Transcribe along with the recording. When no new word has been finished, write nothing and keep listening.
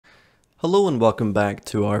Hello and welcome back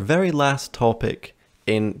to our very last topic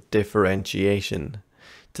in differentiation.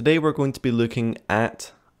 Today we're going to be looking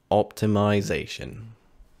at optimization.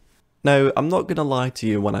 Now, I'm not going to lie to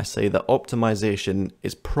you when I say that optimization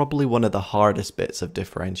is probably one of the hardest bits of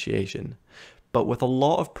differentiation, but with a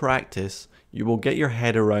lot of practice, you will get your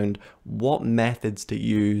head around what methods to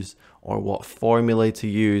use or what formulae to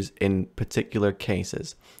use in particular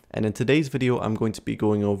cases. And in today's video, I'm going to be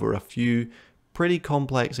going over a few pretty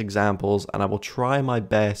complex examples, and I will try my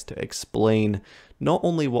best to explain not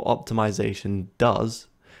only what optimization does,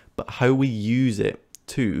 but how we use it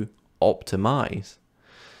to optimize.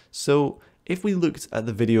 So if we looked at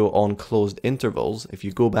the video on closed intervals, if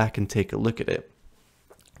you go back and take a look at it,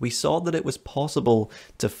 we saw that it was possible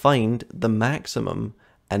to find the maximum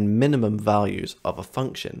and minimum values of a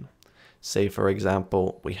function. Say, for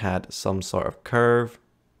example, we had some sort of curve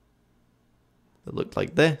that looked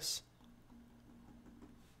like this.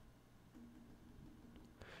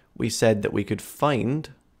 We said that we could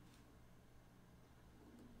find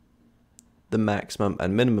the maximum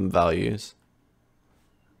and minimum values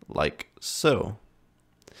like so.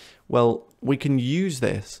 Well, we can use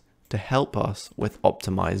this to help us with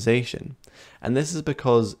optimization. And this is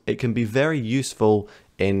because it can be very useful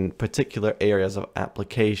in particular areas of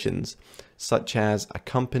applications, such as a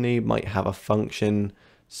company might have a function,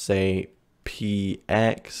 say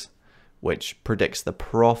px, which predicts the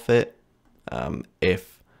profit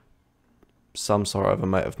if some sort of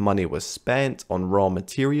amount of money was spent on raw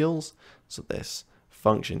materials. So this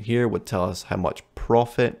function here would tell us how much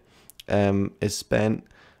profit is spent,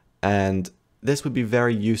 and this would be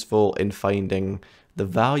very useful in finding the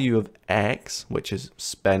value of x, which is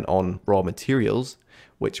spent on raw materials,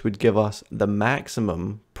 which would give us the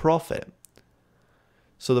maximum profit.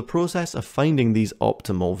 So the process of finding these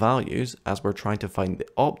optimal values, as we're trying to find the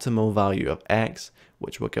optimal value of x,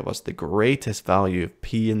 which will give us the greatest value of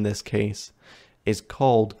p in this case, is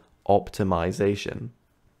called optimization.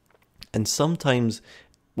 And sometimes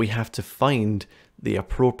we have to find the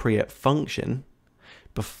appropriate function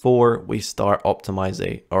before we start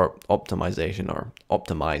optimizing,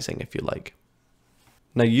 if you like.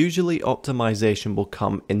 Now, usually optimization will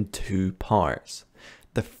come in two parts.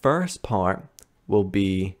 The first part will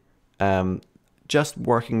be just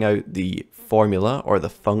working out the formula or the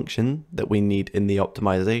function that we need in the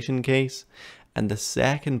optimization case, and the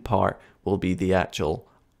second part will be the actual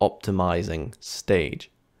optimizing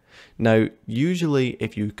stage. Now, usually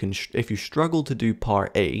if you struggle to do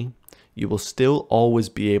part A, you will still always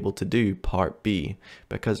be able to do part B,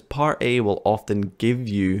 because part A will often give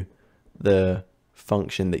you the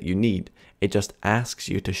function that you need. It just asks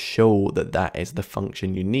you to show that that is the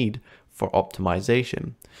function you need for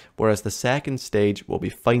optimization. Whereas the second stage will be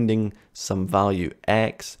finding some value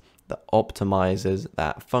x that optimizes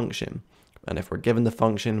that function. And if we're given the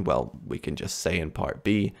function, well, we can just say in part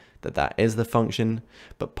B that that is the function.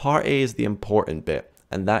 But part A is the important bit,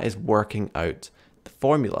 and that is working out the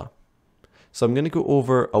formula. So I'm going to go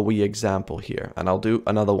over a wee example here, and I'll do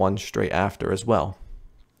another one straight after as well.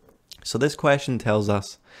 So this question tells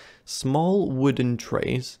us small wooden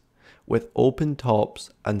trays with open tops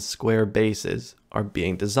and square bases are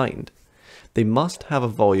being designed. They must have a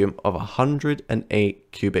volume of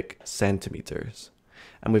 108 cubic centimeters.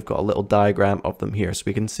 And we've got a little diagram of them here, so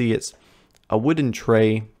we can see it's a wooden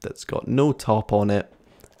tray that's got no top on it,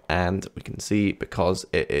 and we can see because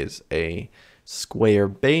it is a square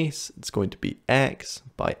base, it's going to be x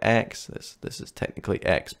by x. This is technically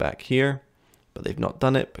x back here, but they've not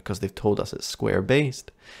done it because they've told us it's square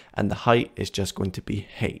based, and the height is just going to be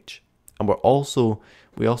h. And we also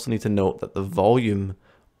need to note that the volume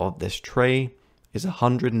of this tray is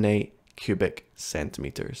 108 cubic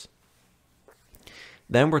centimeters.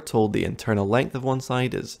 Then we're told the internal length of one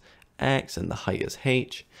side is x and the height is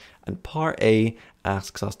h, and part A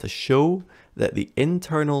asks us to show that the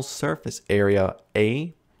internal surface area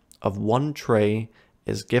A of one tray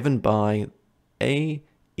is given by A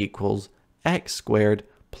equals x squared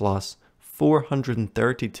plus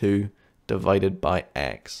 432 divided by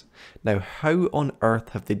x. Now, how on earth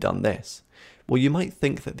have they done this? Well, you might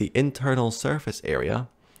think that the internal surface area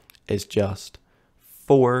is just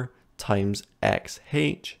 4 times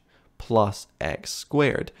xh plus x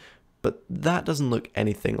squared, but that doesn't look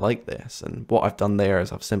anything like this. And what I've done there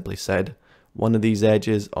is I've simply said one of these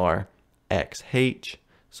edges are xh,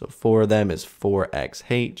 so 4 of them is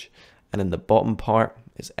 4xh, and in the bottom part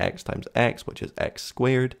is x times x, which is x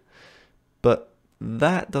squared. But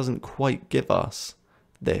that doesn't quite give us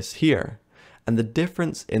this here. And the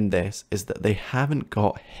difference in this is that they haven't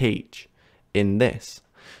got h in this.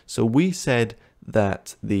 So we said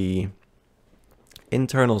that the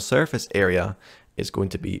internal surface area is going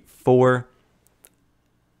to be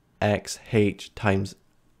 4xh times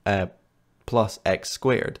plus x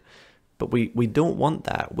squared. But we don't want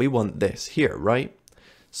that. We want this here, right?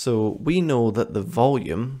 So we know that the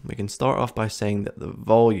volume, we can start off by saying that the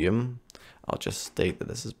volume, I'll just state that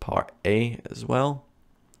this is part A as well.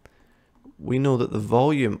 We know that the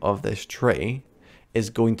volume of this tray is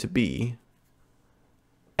going to be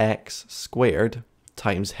x squared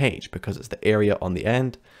times h, because it's the area on the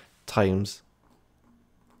end times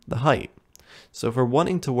the height. So if we're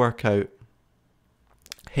wanting to work out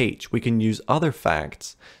h, we can use other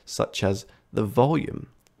facts such as the volume.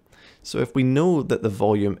 So if we know that the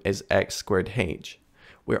volume is x squared h,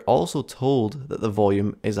 we're also told that the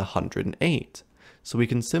volume is 108. So we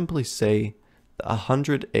can simply say that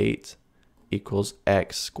 108 equals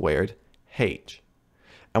x squared h.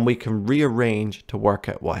 And we can rearrange to work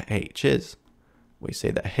out what h is. We say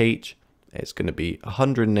that h is going to be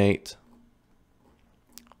 108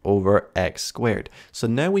 over x squared. So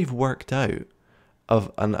now we've worked out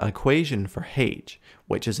of an equation for h,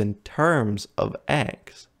 which is in terms of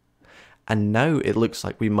x. And now it looks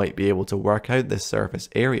like we might be able to work out this surface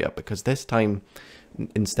area, because this time,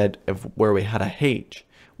 instead of where we had a h,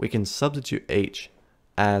 we can substitute h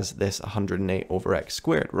as this 108 over x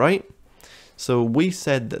squared, right? So we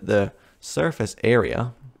said that the surface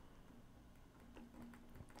area,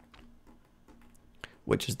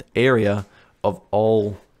 which is the area of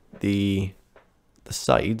all the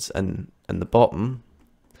sides and the bottom,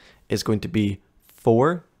 is going to be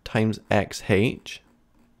 4 times xh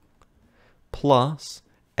plus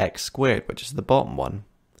x squared, which is the bottom one.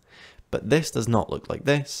 But this does not look like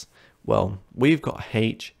this. Well, we've got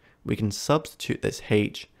h. We can substitute this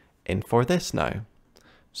h in for this now.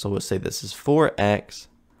 So we'll say this is 4x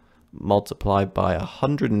multiplied by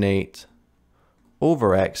 108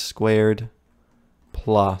 over x squared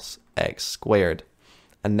plus x squared.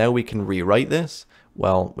 And now we can rewrite this.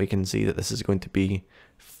 Well, we can see that this is going to be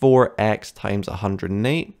 4x times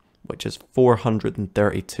 108, which is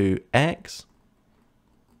 432x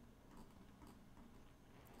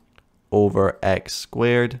over x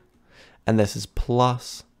squared. And this is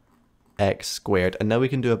plus x squared. And now we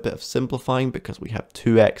can do a bit of simplifying, because we have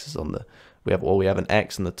two x's on the, we have an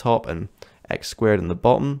x on the top and x squared on the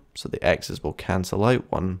bottom. So the x's will cancel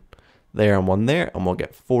out, one there and one there, and we'll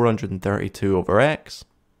get 432 over x.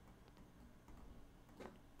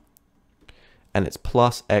 And it's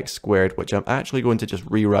plus x squared, which I'm actually going to just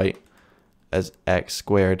rewrite as x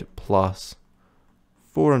squared plus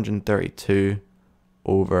 432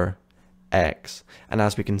 over x. And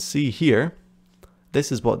as we can see here,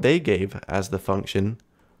 this is what they gave as the function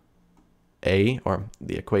a, or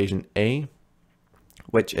the equation a,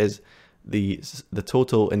 which is the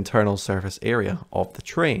total internal surface area of the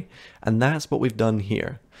tray. And that's what we've done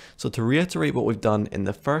here. So to reiterate what we've done in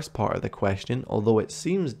the first part of the question, although it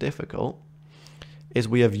seems difficult, is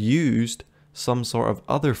we have used some sort of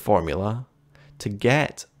other formula to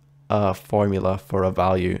get a formula for a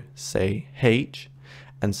value, say h,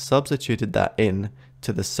 and substituted that in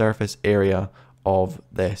to the surface area of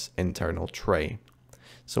this internal tray.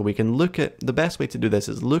 So we can look at, the best way to do this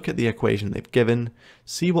is look at the equation they've given,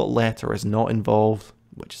 see what letter is not involved,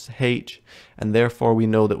 which is h, and therefore we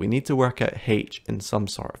know that we need to work out h in some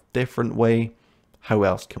sort of different way. How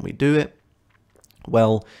else can we do it?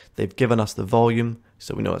 Well, they've given us the volume,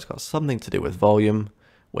 so we know it's got something to do with volume,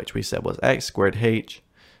 which we said was x squared h,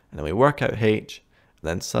 and then we work out h, and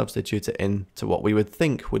then substitute it into what we would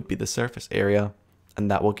think would be the surface area,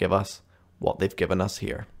 and that will give us what they've given us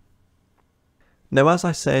here. Now, as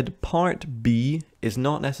I said, part B is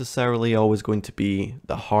not necessarily always going to be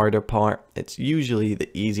the harder part. It's usually the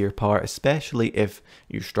easier part, especially if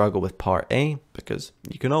you struggle with part A, because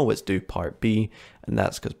you can always do part B, and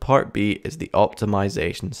that's because part B is the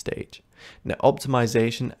optimization stage. Now,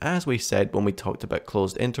 optimization, as we said when we talked about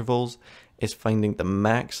closed intervals, is finding the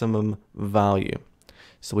maximum value.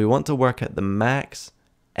 So we want to work out the max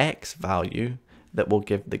x value that will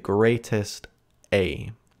give the greatest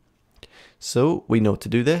A. So we know to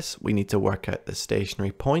do this, we need to work out the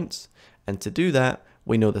stationary points. And to do that,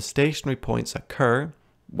 we know the stationary points occur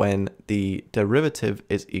when the derivative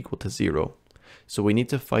is equal to 0. So we need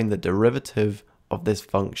to find the derivative of this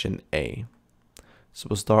function A. So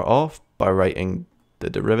we'll start off by writing the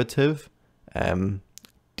derivative, it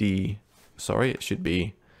should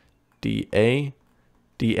be dA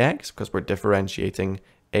dx, because we're differentiating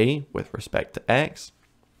A with respect to x.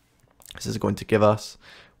 This is going to give us,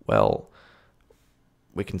 well,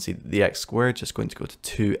 we can see that the x squared is just going to go to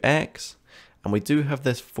 2x, and we do have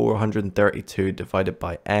this 432 divided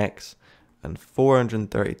by x, and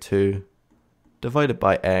 432 divided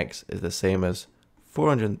by x is the same as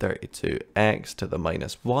 432x to the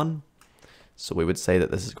minus 1. So we would say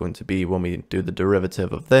that this is going to be, when we do the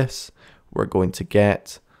derivative of this, we're going to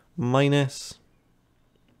get minus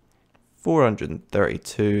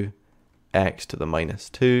 432x to the minus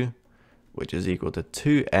 2, which is equal to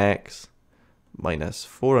 2x minus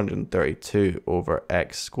 432 over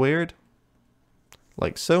x squared,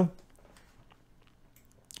 like so.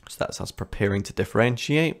 So that's us preparing to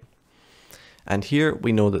differentiate. And here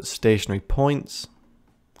we know that stationary points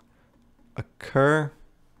occur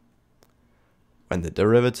when the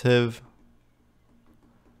derivative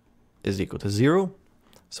is equal to 0.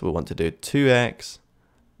 So we want to do 2x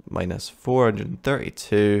minus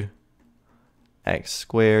 432 x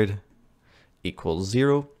squared equals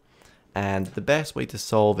 0. And the best way to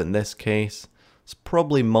solve in this case is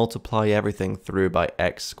probably multiply everything through by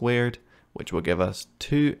x squared, which will give us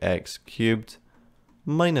 2x cubed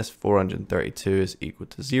minus 432 is equal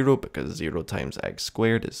to 0, because 0 times x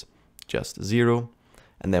squared is just 0.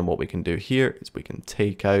 And then what we can do here is we can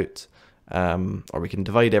take out, or we can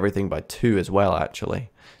divide everything by 2 as well, actually.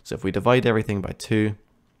 So if we divide everything by 2,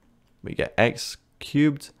 we get x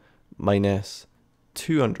cubed minus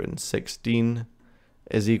 216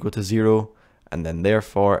 is equal to 0, and then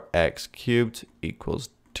therefore x cubed equals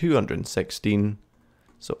 216.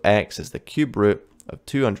 So x is the cube root of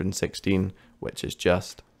 216, which is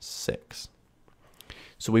just 6.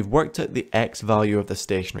 So we've worked out the x value of the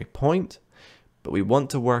stationary point, but we want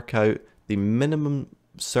to work out the minimum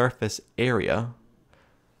surface area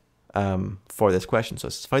for this question. So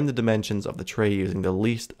let's find the dimensions of the tray using the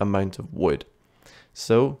least amount of wood.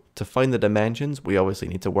 So to find the dimensions, we obviously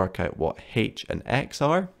need to work out what h and x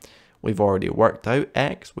are. We've already worked out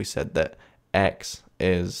x. We said that x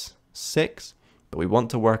is 6, but we want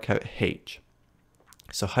to work out h.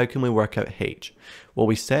 So how can we work out h? Well,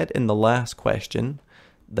 we said in the last question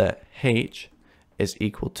that h is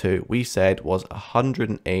equal to, we said, was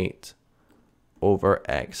 108 over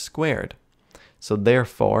x squared. So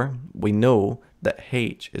therefore, we know that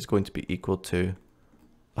h is going to be equal to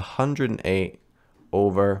 108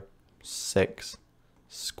 over 6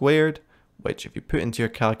 squared, which if you put into your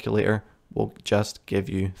calculator will just give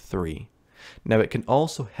you 3. Now it can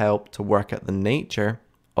also help to work out the nature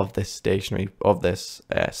of this stationary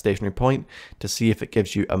point to see if it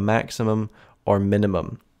gives you a maximum or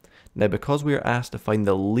minimum. Now because we are asked to find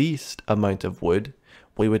the least amount of wood,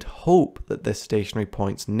 we would hope that this stationary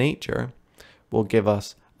point's nature will give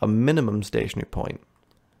us a minimum stationary point.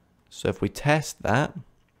 So if we test that,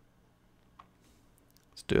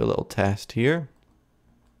 let's do a little test here.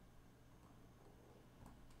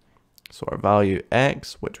 So our value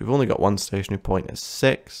x, which we've only got one stationary point, is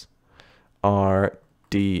 6. Our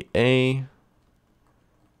dA,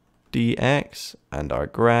 dx, and our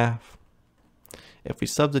graph. If we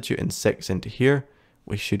substitute in 6 into here,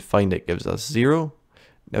 we should find it gives us 0.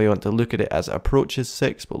 Now we want to look at it as it approaches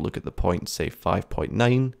 6. We'll look at the point, say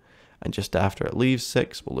 5.9, and just after it leaves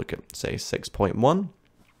 6, we'll look at, say, 6.1.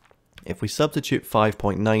 If we substitute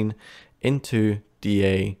 5.9 into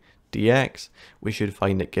dA, dx, we should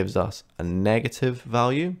find it gives us a negative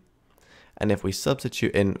value. And if we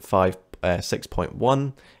substitute in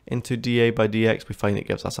 6.1 into dA by dx, we find it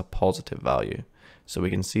gives us a positive value. So we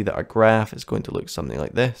can see that our graph is going to look something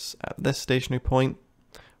like this at this stationary point,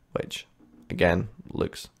 which again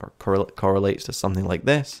looks or correlates to something like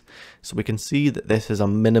this. So we can see that this is a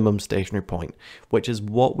minimum stationary point, which is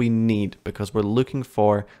what we need because we're looking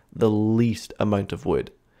for the least amount of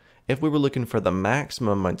wood. If we were looking for the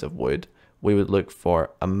maximum amount of wood, we would look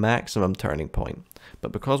for a maximum turning point.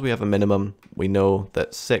 But because we have a minimum, we know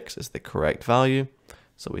that 6 is the correct value.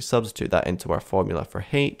 So we substitute that into our formula for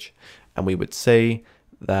h, and we would say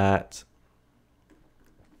that,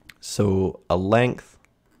 so a length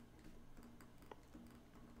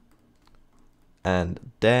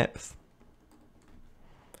and depth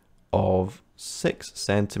of 6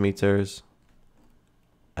 centimeters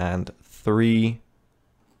and 3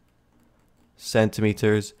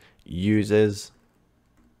 centimeters uses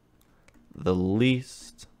the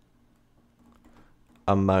least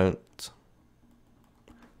amount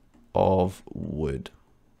of wood.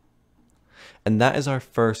 And that is our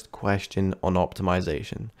first question on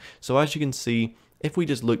optimization. So as you can see, if we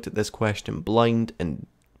just looked at this question blind and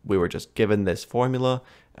we were just given this formula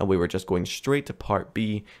and we were just going straight to part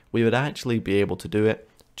B, we would actually be able to do it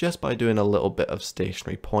just by doing a little bit of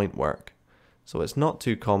stationary point work. So it's not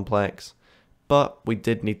too complex, but we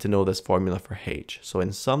did need to know this formula for h. So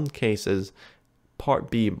in some cases, part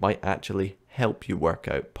B might actually help you work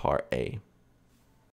out part A.